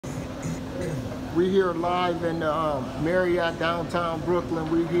We here live in the Marriott downtown Brooklyn.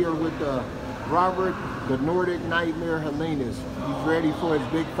 We here with Robert, the Nordic Nightmare Helenius. He's ready for his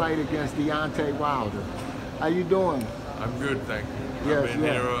big fight against Deontay Wilder. How you doing? I'm good, thank you. Yes, I've been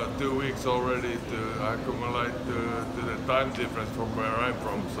yes. here 2 weeks already to accumulate to the time difference from where I'm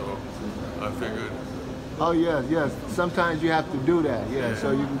from, so I figured. Oh yes, yes. Sometimes you have to do that, yeah.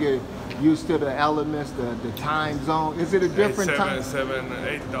 So you can get used to the elements, the time zone. Is it a different time?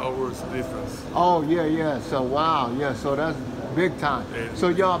 8 hours difference. Oh yeah, yeah. So wow, yeah. So that's big time. So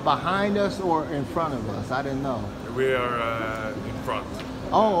y'all behind us or in front of us? I didn't know. We are in front.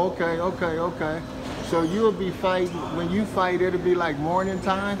 Oh, okay, okay, okay. So you'll be fighting, when you fight, it'll be like morning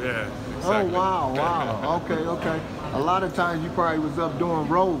time? Yeah, exactly. Oh, wow, wow. Okay, okay. A lot of times you probably was up doing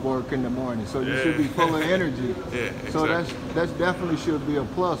road work in the morning, so you should be full of energy. Yeah, exactly. So that's definitely should be a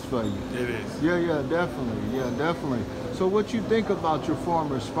plus for you. It is. Yeah, yeah, definitely. Yeah, definitely. So what you think about your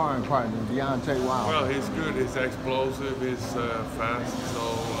former sparring partner, Deontay Wilder? Well, he's good, he's explosive, he's fast, so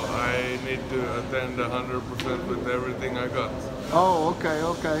I need to attend 100% with everything I got. Oh, okay,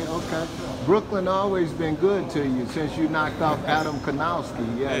 okay, okay. Brooklyn always been good to you since you knocked off Adam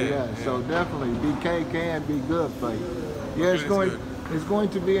Kanowski. Yeah. So definitely, BK can be good for you. Yeah, it's going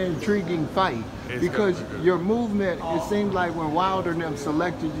to be an intriguing fight because your movement. It seems like when Wilder and them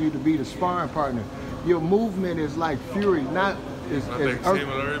selected you to be the sparring partner, your movement is like Fury, not as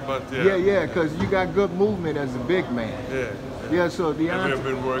similar, but yeah. Yeah, because you got good movement as a big man. Yeah, so Deontay. We've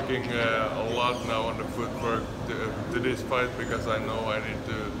been working a lot now on the footwork to this fight because I know I need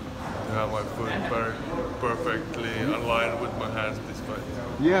to have my foot perfectly aligned with my hands this fight.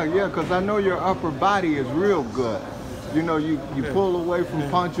 Yeah, because I know your upper body is real good. You know, you pull away from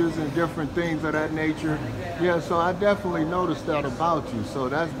punches and different things of that nature. Yeah, so I definitely noticed that about you. So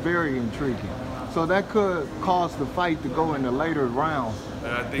that's very intriguing. So that could cause the fight to go in the later rounds.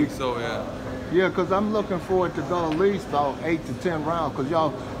 I think so, yeah. Yeah, because I'm looking forward to go at least about 8 to 10 rounds because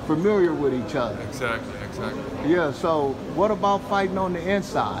y'all familiar with each other. Exactly. Yeah, so what about fighting on the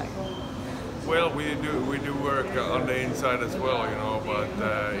inside? Well, we do work on the inside as well, you know, but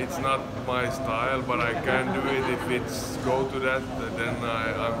it's not my style, but I can do it if it's go to that, then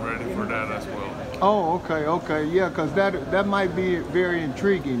I'm ready for that as well. Oh, okay, yeah, because that might be very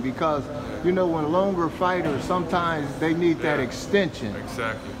intriguing because, you know, when longer fighters, sometimes they need that extension.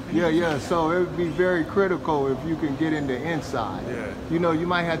 Exactly. Yeah, so it would be very critical if you can get in the inside. Yeah. You know, you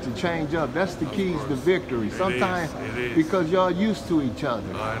might have to change up. That's the keys to victory. Sometimes, it is. Because y'all used to each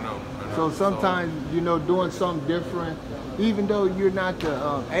other. I know. So sometimes, you know, doing something different, even though you're not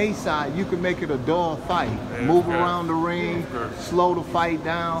the A side, you can make it a dull fight. Move around the ring, slow the fight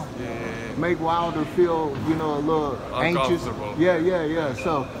down, make Wilder feel, you know, a little anxious. Yeah.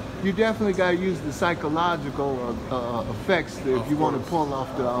 So you definitely got to use the psychological effects if you want to pull off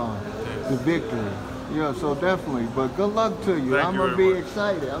the victory. Yeah, so definitely. But good luck to you. I'm gonna be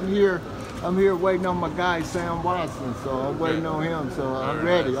excited. I'm here waiting on my guy Sam Watson, so I'm waiting on him. So I'm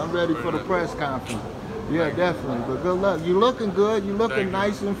ready. I'm ready for the press conference. Yeah, definitely. But good luck. You looking good. You looking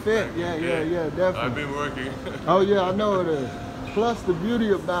nice and fit. Yeah, definitely. I've been working. Oh yeah, I know it is. Plus the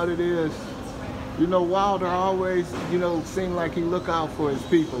beauty about it is, you know, Wilder always, you know, seemed like he look out for his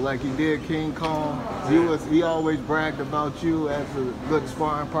people, like he did King Kong. He always bragged about you as a good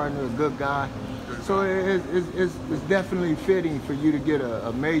sparring partner, a good guy. So it's definitely fitting for you to get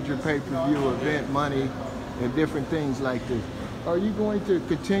a major pay-per-view event money and different things like this. Are you going to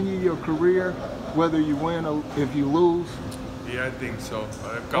continue your career, whether you win or if you lose? Yeah, I think so.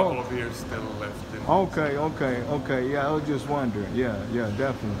 A couple of years still left. Okay. Yeah, I was just wondering. Yeah,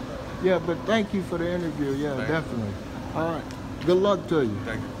 definitely. Yeah, but thank you for the interview. Yeah, definitely. All right. Good luck to you.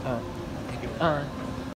 Thank you. All right.